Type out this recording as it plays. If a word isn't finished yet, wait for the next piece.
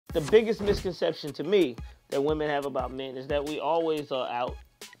The biggest misconception to me that women have about men is that we always are out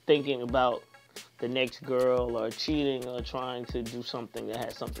thinking about the next girl or cheating or trying to do something that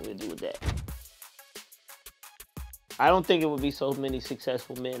has something to do with that. I don't think it would be so many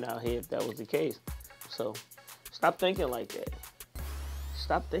successful men out here if that was the case. So stop thinking like that.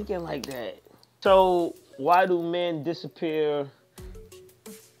 Stop thinking like that. So why do men disappear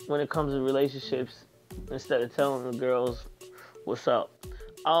when it comes to relationships instead of telling the girls what's up?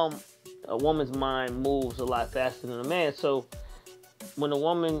 A woman's mind moves a lot faster than a man. So when a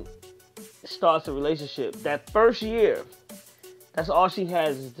woman starts a relationship, that first year, that's all she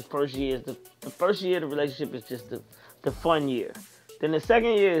has is the first year. The first year of the relationship is just the fun year. Then the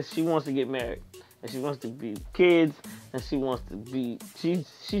second year is she wants to get married. And she wants to be kids. And she wants to be,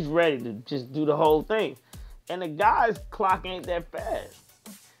 she's ready to just do the whole thing. And the guy's clock ain't that fast.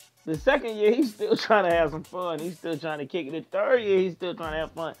 The second year, he's still trying to have some fun. He's still trying to kick it. The third year, he's still trying to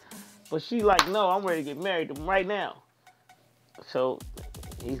have fun. But she like, no, I'm ready to get married right now. So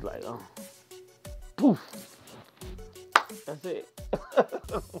he's like, oh, poof. That's it.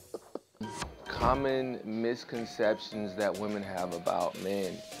 Common misconceptions that women have about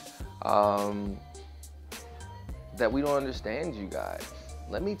men. That we don't understand you guys.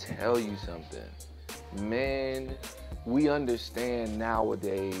 Let me tell you something. Men, we understand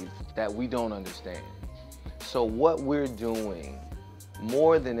nowadays that we don't understand. So what we're doing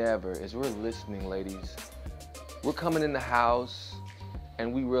more than ever is we're listening, ladies. We're coming in the house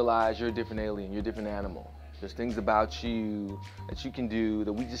and we realize you're a different alien, you're a different animal. There's things about you that you can do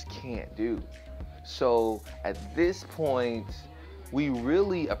that we just can't do. So at this point, we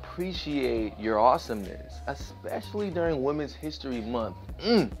really appreciate your awesomeness, especially during Women's History Month.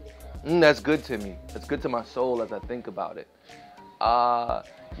 That's good to me. That's good to my soul as I think about it.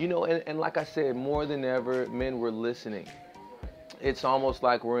 You know, and like I said, more than ever, men were listening. It's almost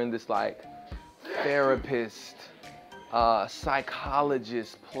like we're in this like therapist,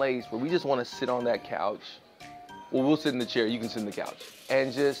 psychologist place where we just want to sit on that couch. Well, we'll sit in the chair, you can sit in the couch.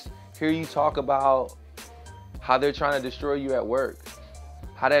 And just hear you talk about how they're trying to destroy you at work.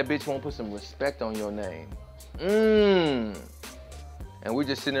 How that bitch won't put some respect on your name. And we're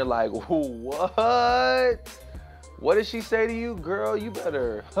just sitting there like, what? What did she say to you? Girl, you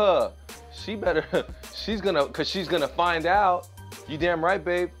better, she's gonna find out. You damn right,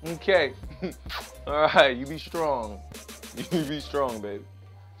 babe. Okay. All right, you be strong. You be strong, babe.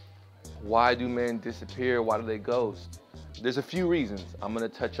 Why do men disappear? Why do they ghost? There's a few reasons. I'm gonna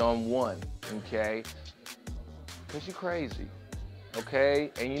touch on one, okay? Because you're crazy,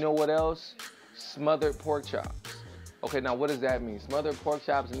 okay? And you know what else? Smothered pork chops. Okay, now what does that mean? Smothered pork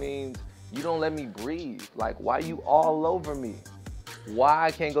chops means you don't let me breathe. Like, why you all over me? Why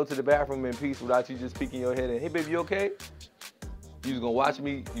I can't go to the bathroom in peace without you just peeking your head in? Hey, baby, you okay? You just gonna watch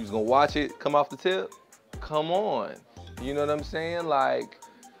me? You just gonna watch it come off the tip? Come on. You know what I'm saying? Like,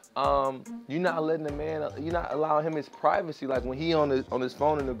 you're not letting the man, you're not allowing him his privacy. Like when he on his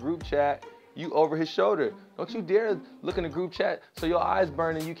phone in the group chat, you over his shoulder. Don't you dare look in the group chat so your eyes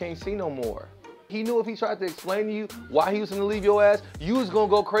burn and you can't see no more. He knew if he tried to explain to you why he was gonna leave your ass, you was gonna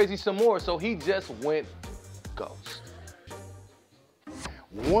go crazy some more. So he just went ghost.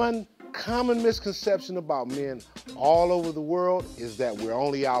 One common misconception about men all over the world is that we're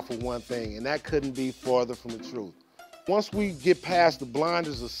only out for one thing, and that couldn't be farther from the truth. Once we get past the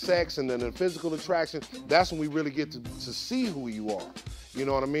blinders of sex and then the physical attraction, that's when we really get to see who you are. You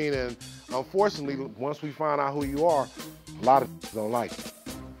know what I mean? And unfortunately, once we find out who you are, a lot of don't like it.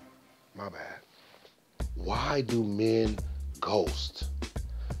 My bad. Why do men ghost?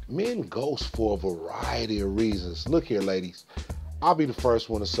 Men ghost for a variety of reasons. Look here, ladies. I'll be the first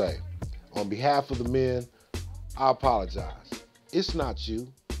one to say, on behalf of the men, I apologize. It's not you,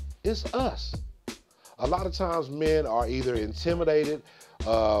 it's us. A lot of times men are either intimidated,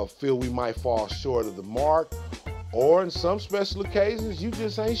 feel we might fall short of the mark, or in some special occasions, you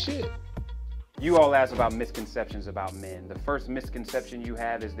just ain't shit. You all asked about misconceptions about men. The first misconception you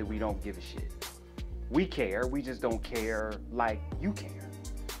have is that we don't give a shit. We care, we just don't care like you care.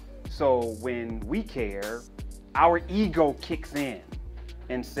 So when we care, our ego kicks in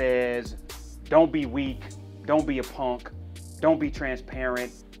and says, don't be weak, don't be a punk, don't be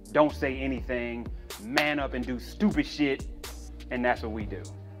transparent, don't say anything, man up and do stupid shit, and that's what we do.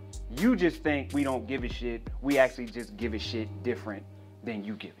 You just think we don't give a shit, we actually just give a shit different than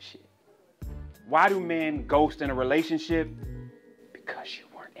you give a shit. Why do men ghost in a relationship? Because you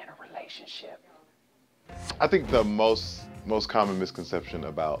weren't in a relationship. I think the most common misconception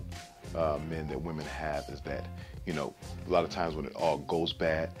about men that women have is that, you know, a lot of times when it all goes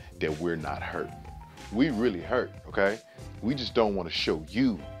bad, that we're not hurt. We really hurt, okay? We just don't want to show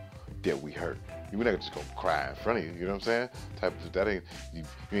you that we hurt. We're not just gonna cry in front of you, you know what I'm saying? That ain't, you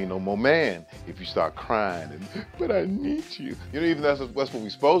ain't no more man if you start crying and, but I need you. You know, even that's what we're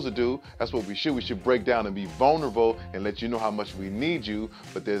supposed to do. That's what we should. We should break down and be vulnerable and let you know how much we need you.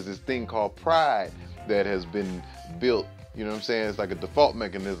 But there's this thing called pride that has been built. You know what I'm saying? It's like a default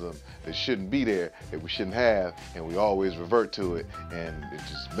mechanism that shouldn't be there, that we shouldn't have, and we always revert to it, and it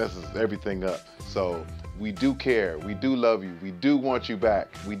just messes everything up. So we do care, we do love you, we do want you back,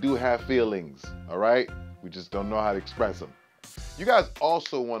 we do have feelings, all right? We just don't know how to express them. You guys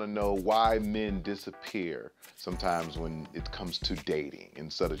also want to know why men disappear sometimes when it comes to dating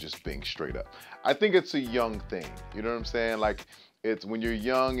instead of just being straight up. I think it's a young thing, you know what I'm saying? Like, it's when you're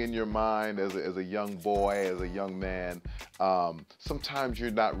young in your mind as a young boy, as a young man, sometimes you're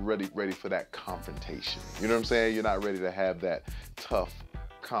not ready for that confrontation. You know what I'm saying? You're not ready to have that tough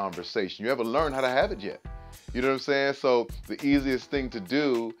conversation. You haven't learned how to have it yet. You know what I'm saying? So the easiest thing to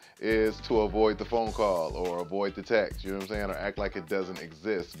do is to avoid the phone call or avoid the text, you know what I'm saying? Or act like it doesn't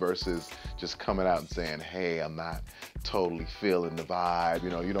exist versus just coming out and saying, hey, I'm not totally feeling the vibe. You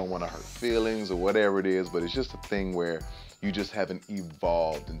know, you don't want to hurt feelings or whatever it is, but it's just a thing where you just haven't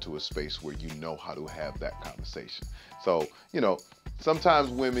evolved into a space where you know how to have that conversation. So, you know,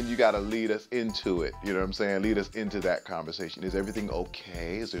 sometimes women, you gotta lead us into it. You know what I'm saying? Lead us into that conversation. Is everything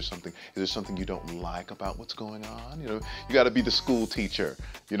okay? Is there something you don't like about what's going on? You know, you gotta be the school teacher,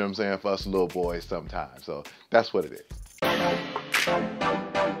 you know what I'm saying, for us little boys sometimes. So that's what it is.